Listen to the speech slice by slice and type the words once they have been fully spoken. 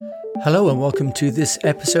Hello and welcome to this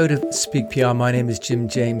episode of Speak PR. My name is Jim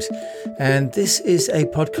James, and this is a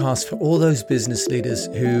podcast for all those business leaders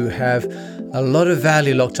who have a lot of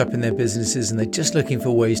value locked up in their businesses and they're just looking for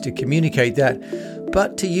ways to communicate that,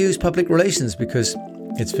 but to use public relations because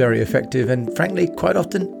it's very effective and frankly, quite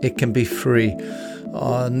often it can be free.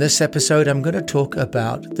 On this episode, I'm going to talk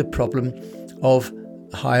about the problem of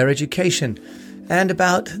higher education and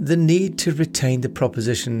about the need to retain the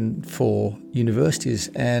proposition for universities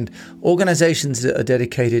and organizations that are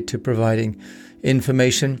dedicated to providing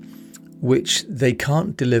information which they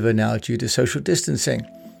can't deliver now due to social distancing.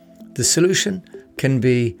 The solution can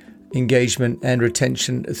be engagement and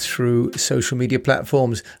retention through social media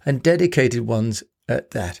platforms, and dedicated ones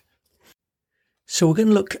at that. So we're going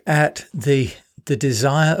to look at the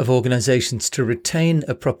desire of organizations to retain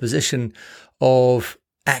a proposition of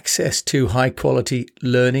access to high quality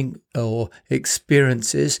learning or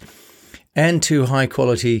experiences and to high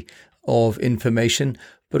quality of information,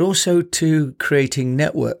 but also to creating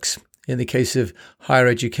networks, in the case of higher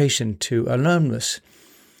education, to alumnus.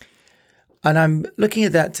 And I'm looking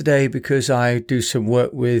at that today because I do some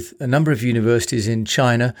work with a number of universities in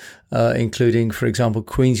China, including, for example,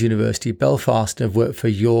 Queen's University, Belfast. I've worked for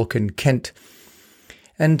York and Kent.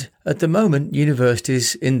 And at the moment,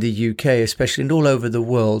 universities in the UK, especially and all over the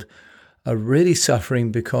world, are really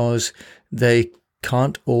suffering because they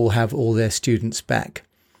can't all have all their students back.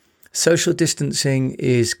 Social distancing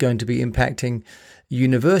is going to be impacting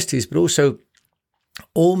universities, but also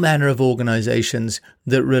all manner of organizations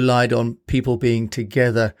that relied on people being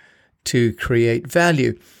together to create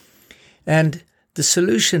value. And the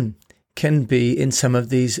solution can be in some of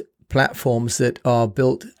these platforms that are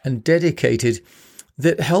built and dedicated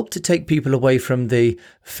that help to take people away from the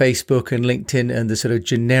Facebook and LinkedIn and the sort of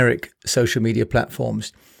generic social media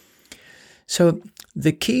platforms. So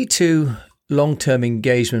the key to long-term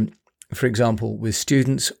engagement, for example, with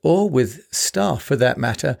students or with staff for that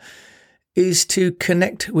matter, is to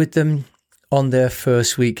connect with them on their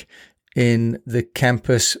first week in the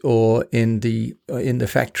campus or in the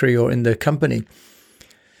factory or in the company.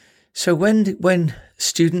 So when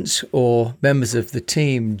students or members of the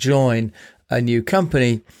team join a new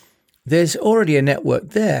company, there's already a network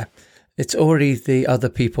there. It's already the other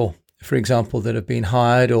people, for example, that have been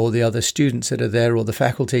hired, or the other students that are there, or the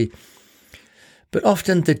faculty. But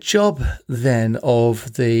often the job then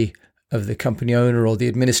of the company owner or the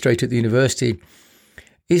administrator at the university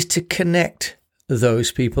is to connect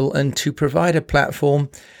those people and to provide a platform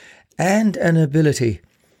and an ability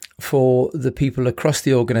for the people across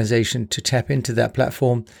the organization to tap into that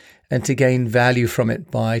platform and to gain value from it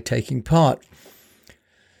by taking part.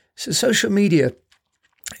 So social media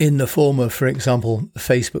in the form of, for example,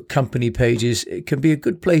 Facebook company pages, it can be a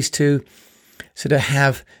good place to sort of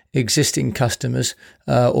have existing customers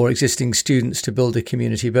or existing students to build a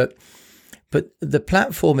community. But the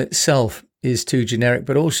platform itself is too generic,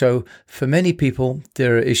 but also for many people,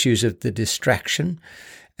 there are issues of the distraction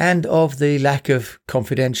and of the lack of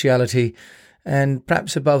confidentiality, and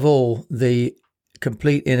perhaps above all, the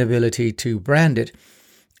complete inability to brand it.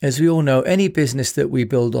 As we all know, any business that we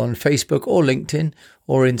build on Facebook or LinkedIn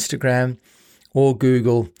or Instagram or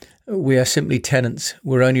Google, we are simply tenants.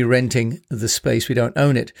 We're only renting the space. We don't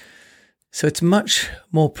own it. So it's much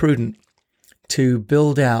more prudent to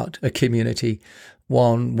build out a community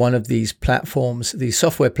on one of these platforms, these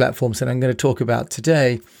software platforms that I'm going to talk about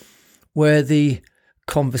today, where the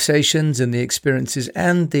conversations and the experiences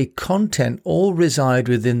and the content all reside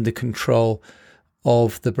within the control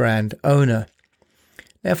of the brand owner.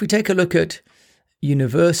 Now, if we take a look at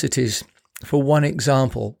universities for one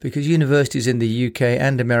example, because universities in the UK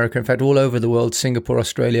and America, in fact, all over the world, Singapore,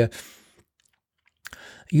 Australia,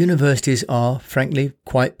 universities are, frankly,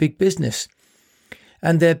 quite big business.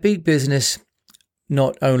 And they're big business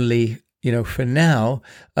not only, for now,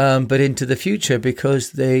 but into the future,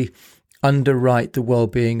 because they underwrite the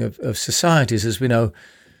well-being of societies. As we know,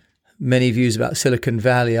 many views about Silicon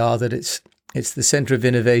Valley are that it's the center of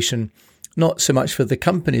innovation, not so much for the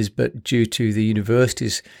companies, but due to the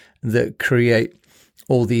universities that create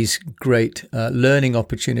all these great learning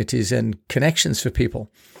opportunities and connections for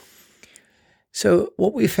people. So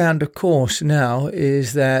what we found, of course, now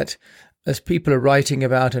is that as people are writing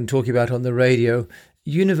about and talking about on the radio,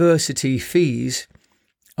 university fees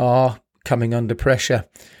are coming under pressure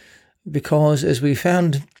because, as we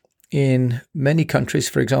found in many countries,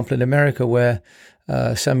 for example, in America, where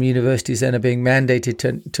some universities then are being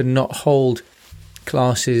mandated to not hold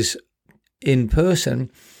classes in person,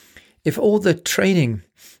 if all the training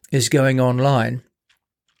is going online,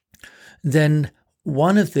 then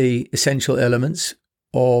one of the essential elements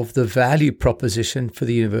of the value proposition for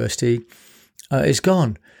the university is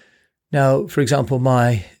gone. Now, for example,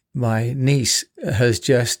 my niece has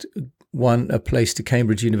just won a place to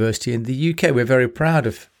Cambridge University in the UK. We're very proud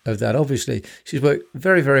of that, obviously. She's worked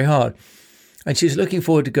very, very hard. And she's looking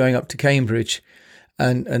forward to going up to Cambridge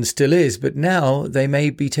and still is. But now they may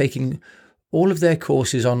be taking all of their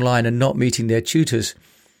courses online and not meeting their tutors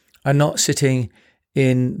and not sitting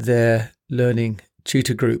in their learning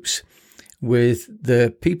tutor groups with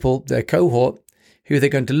the people, their cohort, who they're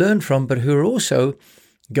going to learn from, but who are also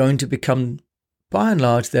going to become, by and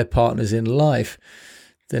large, their partners in life.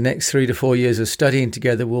 The next 3 to 4 years of studying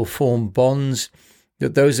together will form bonds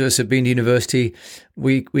that those of us who have been to university,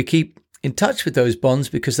 we keep in touch with those bonds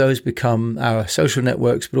because those become our social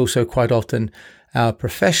networks, but also quite often our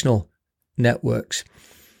professional networks.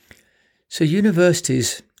 So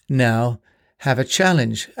universities now have a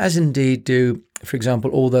challenge, as indeed do, for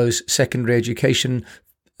example, all those secondary education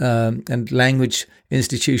and language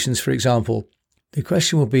institutions, for example. The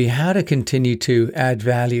question will be how to continue to add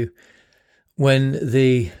value when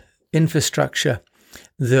the infrastructure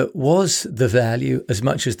that was the value as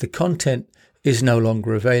much as the content is no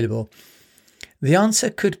longer available. The answer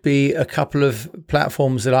could be a couple of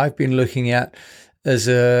platforms that I've been looking at as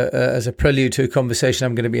a prelude to a conversation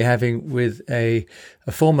I'm going to be having with a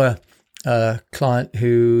former client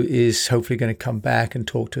who is hopefully going to come back and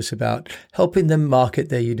talk to us about helping them market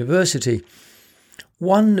their university.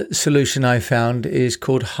 One solution I found is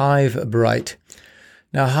called HiveBrite.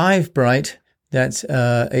 Now, HiveBrite, that's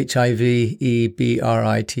HiveBrite,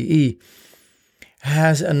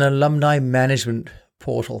 has an alumni management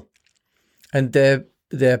portal. And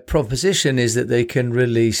their proposition is that they can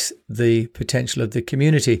release the potential of the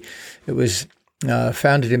community. It was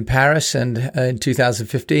founded in Paris and in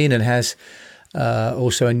 2015 and has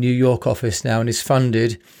also a New York office now and is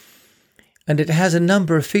funded. And it has a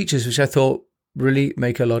number of features which I thought really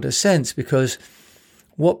make a lot of sense, because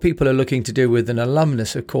what people are looking to do with an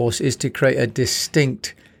alumnus, of course, is to create a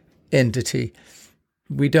distinct entity.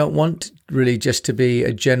 We don't want really just to be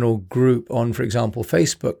a general group on, for example,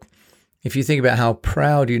 Facebook. If you think about how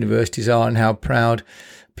proud universities are and how proud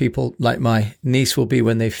people like my niece will be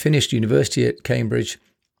when they've finished university at Cambridge,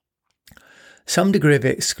 some degree of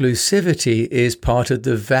exclusivity is part of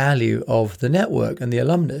the value of the network and the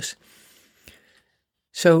alumnus.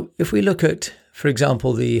 So if we look at, for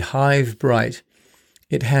example, the HiveBrite,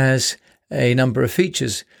 it has a number of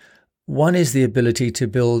features. One is the ability to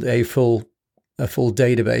build a full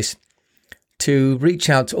database, to reach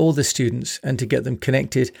out to all the students and to get them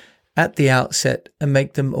connected at the outset and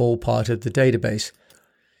make them all part of the database.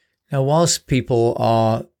 Now, whilst people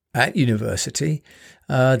are at university,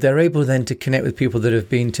 they're able then to connect with people that have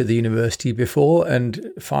been to the university before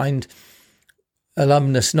and find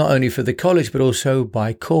alumnus not only for the college, but also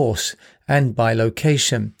by course and by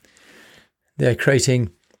location. They're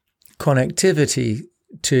creating connectivity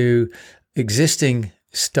to existing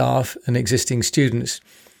staff and existing students,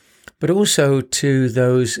 but also to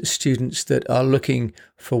those students that are looking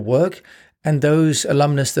for work and those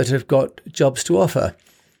alumnus that have got jobs to offer.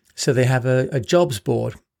 So they have a jobs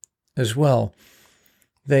board as well.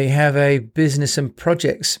 They have a business and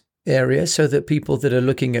projects area so that people that are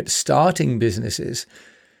looking at starting businesses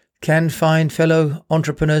can find fellow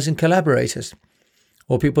entrepreneurs and collaborators,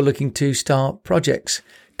 or people looking to start projects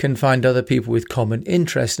can find other people with common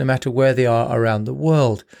interests no matter where they are around the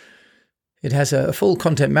world. It has a full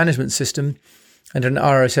content management system and an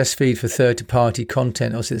RSS feed for third-party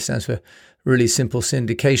content. Also, this stands for really simple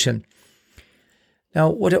syndication. Now,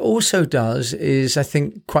 what it also does is, I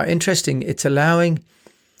think, quite interesting. It's allowing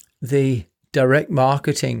the direct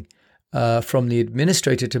marketing from the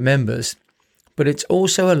administrator to members, but it's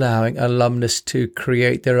also allowing alumnus to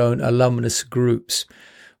create their own alumnus groups,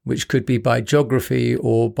 which could be by geography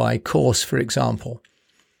or by course, for example.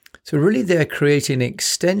 So really they're creating an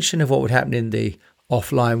extension of what would happen in the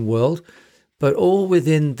offline world, but all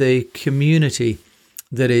within the community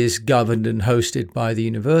that is governed and hosted by the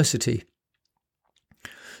university.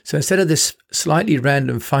 So instead of this slightly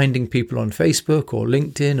random finding people on Facebook or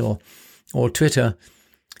LinkedIn or Twitter,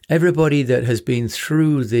 everybody that has been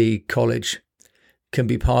through the college can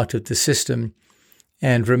be part of the system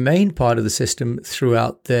and remain part of the system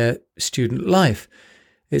throughout their student life.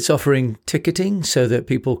 It's offering ticketing so that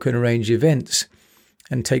people can arrange events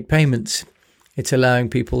and take payments. It's allowing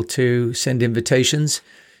people to send invitations,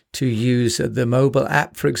 to use the mobile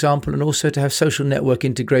app, for example, and also to have social network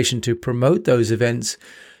integration to promote those events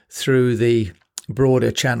through the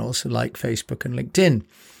broader channels like Facebook and LinkedIn.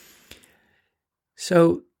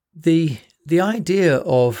 So the idea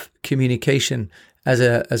of communication as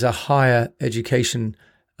a higher education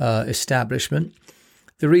establishment.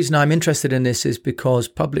 The reason I'm interested in this is because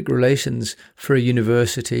public relations for a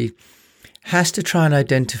university has to try and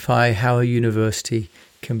identify how a university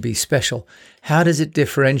can be special. How does it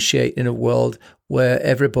differentiate in a world where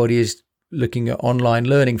everybody is looking at online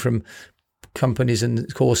learning from companies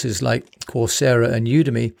and courses like Coursera and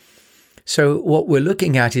Udemy? So what we're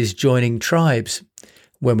looking at is joining tribes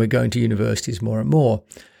when we're going to universities more and more.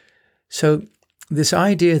 So this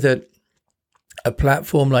idea that a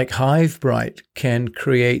platform like HiveBright can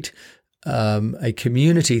create a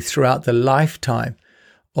community throughout the lifetime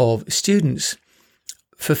of students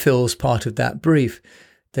fulfills part of that brief.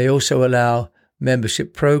 They also allow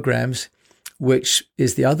membership programs, which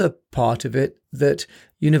is the other part of it, that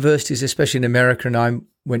universities, especially in America, and I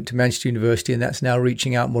went to Manchester University, and that's now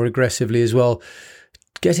reaching out more aggressively as well,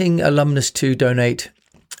 getting alumnus to donate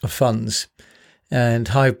funds. And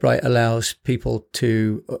HiveBright allows people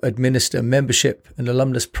to administer membership and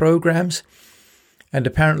alumnus programs. And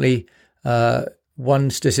apparently, one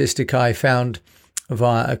statistic I found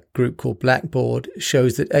via a group called Blackboard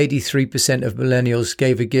shows that 83% of millennials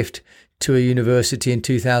gave a gift to a university in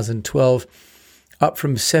 2012, up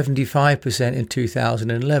from 75% in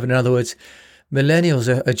 2011. In other words,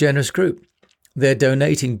 millennials are a generous group. They're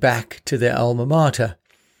donating back to their alma mater.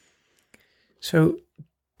 So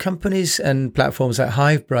companies and platforms like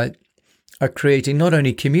HiveBright are creating not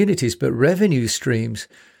only communities, but revenue streams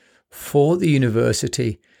for the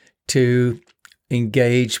university to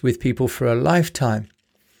engage with people for a lifetime.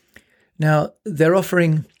 Now, they're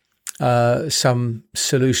offering some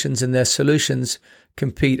solutions, and their solutions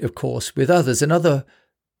compete, of course, with others. Another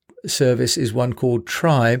service is one called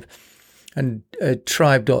Tribe, and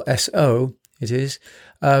tribe.so, it is,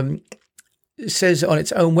 says on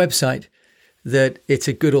its own website that it's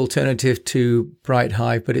a good alternative to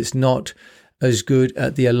BrightHive, but it's not as good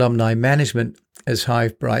at the alumni management as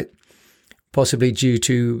HiveBright, possibly due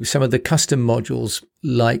to some of the custom modules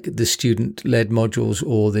like the student-led modules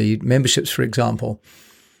or the memberships, for example.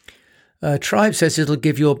 Tribe says it'll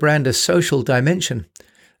give your brand a social dimension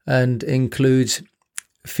and includes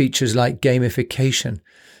features like gamification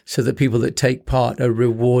so that people that take part are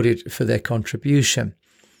rewarded for their contribution.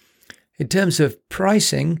 In terms of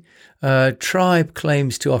pricing, Tribe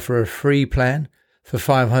claims to offer a free plan for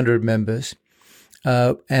 500 members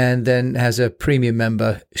and then has a premium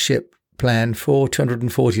membership plan for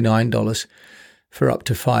 $249 for up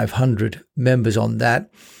to 500 members on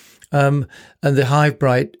that. And the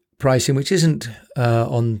HiveBright pricing, which isn't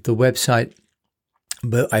on the website,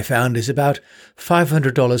 but I found is about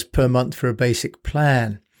 $500 per month for a basic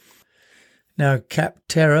plan. Now,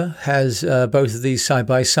 Capterra has both of these side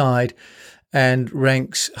by side and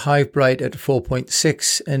ranks HiveBright at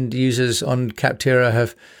 4.6, and users on Capterra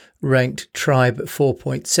have ranked Tribe at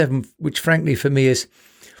 4.7, which frankly for me is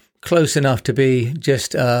close enough to be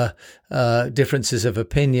just differences of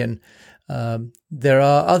opinion. There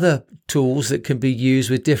are other tools that can be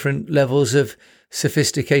used with different levels of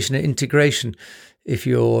sophistication and integration. If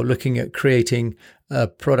you're looking at creating a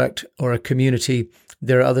product or a community,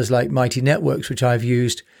 there are others like Mighty Networks, which I've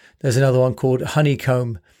used. There's another one called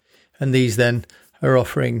Honeycomb. And these then are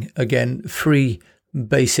offering, again, free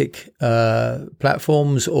basic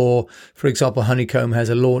platforms. Or, for example, Honeycomb has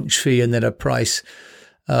a launch fee and then a price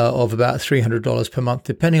of about $300 per month,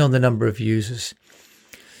 depending on the number of users.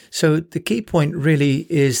 So the key point really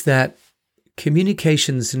is that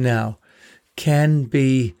communications now can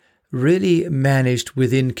be really managed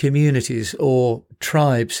within communities or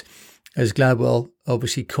tribes, as Gladwell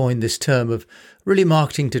obviously coined this term of really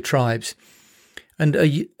marketing to tribes. And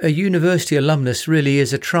a university alumnus really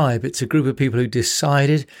is a tribe. It's a group of people who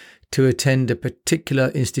decided to attend a particular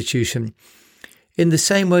institution in the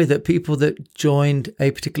same way that people that joined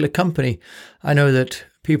a particular company. I know that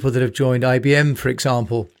people that have joined IBM, for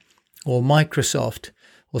example, or Microsoft,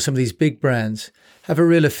 or some of these big brands, have a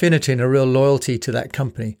real affinity and a real loyalty to that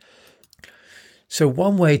company. So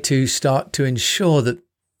one way to start to ensure that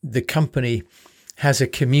the company has a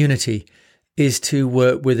community is to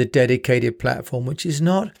work with a dedicated platform, which is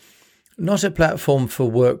not a platform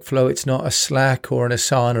for workflow. It's not a Slack or an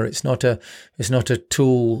Asana. It's not a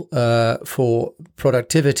tool for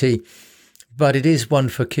productivity, but it is one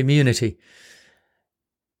for community.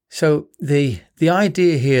 So the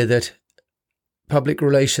idea here that public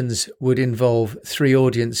relations would involve 3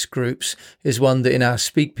 audience groups is one that in our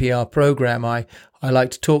Speak PR program I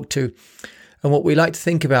like to talk to. And what we like to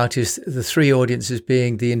think about is the 3 audiences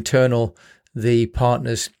being the internal, the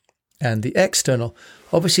partners, and the external.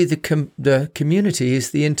 Obviously, the community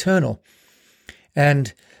is the internal.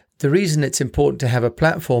 And The reason it's important to have a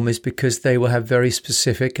platform is because they will have very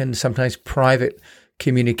specific and sometimes private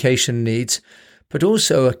communication needs, but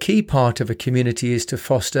also a key part of a community is to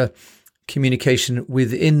foster communication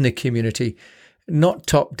within the community, not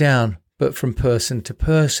top down, but from person to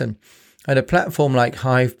person. And a platform like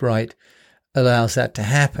HiveBright allows that to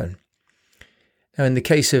happen. Now, in the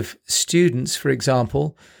case of students, for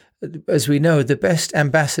example, as we know, the best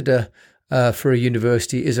ambassador for a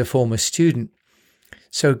university is a former student.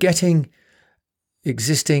 So getting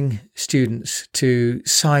existing students to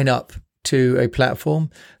sign up to a platform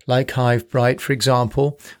like HiveBright, for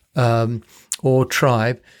example, or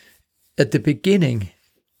Tribe, at the beginning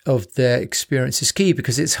of their experience is key,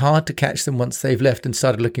 because it's hard to catch them once they've left and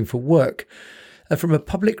started looking for work. And from a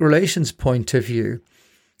public relations point of view,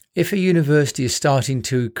 if a university is starting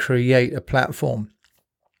to create a platform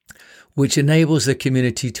which enables the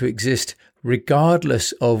community to exist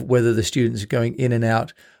regardless of whether the students are going in and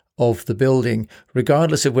out of the building,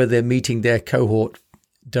 regardless of whether they're meeting their cohort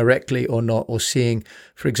directly or not, or seeing,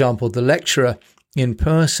 for example, the lecturer in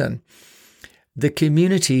person, the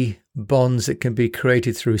community bonds that can be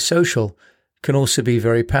created through social can also be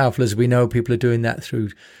very powerful. As we know, people are doing that through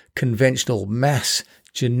conventional, mass,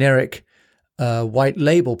 generic, white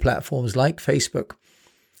label platforms like Facebook.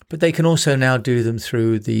 But they can also now do them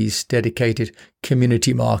through these dedicated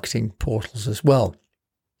community marketing portals as well.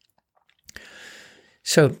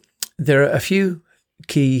 So there are a few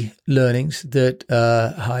key learnings that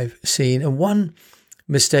I've seen. And one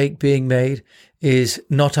mistake being made is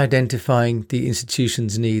not identifying the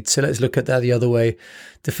institution's needs. So let's look at that the other way.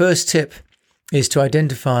 The first tip is to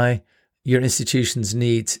identify your institution's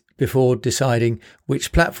needs before deciding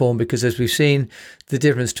which platform, because as we've seen, the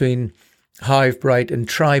difference between HiveBright and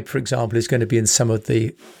Tribe, for example, is going to be in some of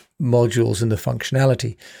the modules and the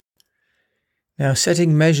functionality. Now,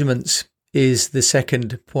 setting measurements is the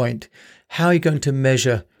second point. How are you going to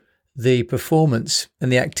measure the performance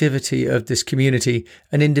and the activity of this community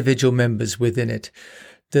and individual members within it?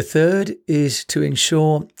 The third is to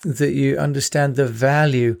ensure that you understand the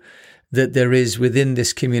value that there is within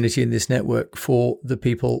this community and this network for the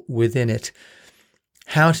people within it.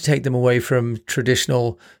 How to take them away from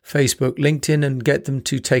traditional Facebook, LinkedIn, and get them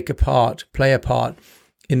to play a part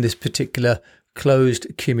in this particular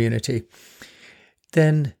closed community.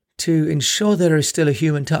 Then to ensure there is still a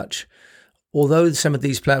human touch. Although some of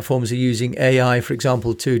these platforms are using AI, for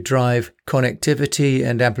example, to drive connectivity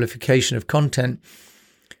and amplification of content,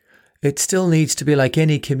 it still needs to be, like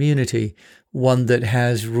any community, one that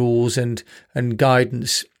has rules and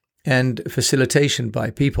guidance and facilitation by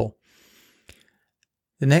people.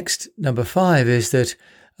 The next, number 5, is that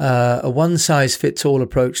a one-size-fits-all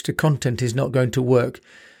approach to content is not going to work.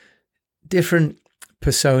 Different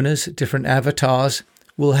personas, different avatars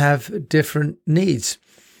will have different needs.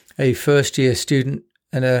 A first-year student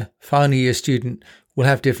and a final-year student will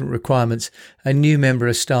have different requirements. A new member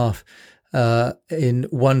of staff in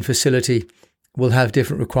one facility will have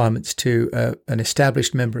different requirements to an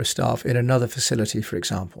established member of staff in another facility, for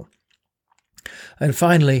example. And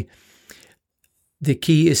finally, the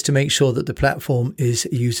key is to make sure that the platform is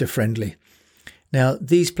user-friendly. Now,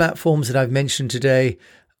 these platforms that I've mentioned today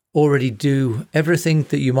already do everything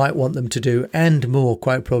that you might want them to do and more,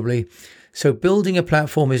 quite probably. So building a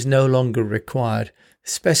platform is no longer required.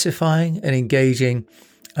 Specifying and engaging,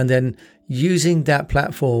 and then using that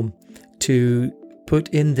platform to put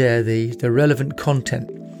in there the relevant content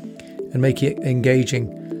and make it engaging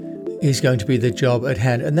is going to be the job at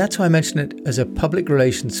hand. And that's why I mention it as a public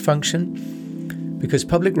relations function, because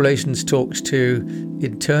public relations talks to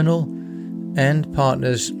internal and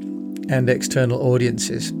partners and external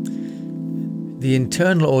audiences. The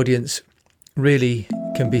internal audience really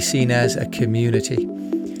can be seen as a community.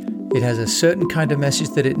 It has a certain kind of message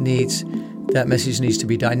that it needs. That message needs to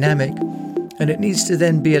be dynamic, and it needs to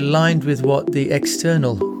then be aligned with what the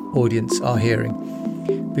external audience are hearing,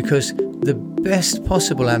 because the best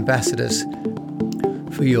possible ambassadors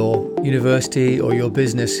for your university or your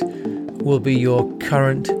business will be your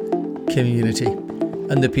current community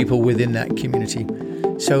and the people within that community.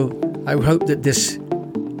 So I hope that this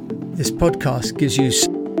podcast gives you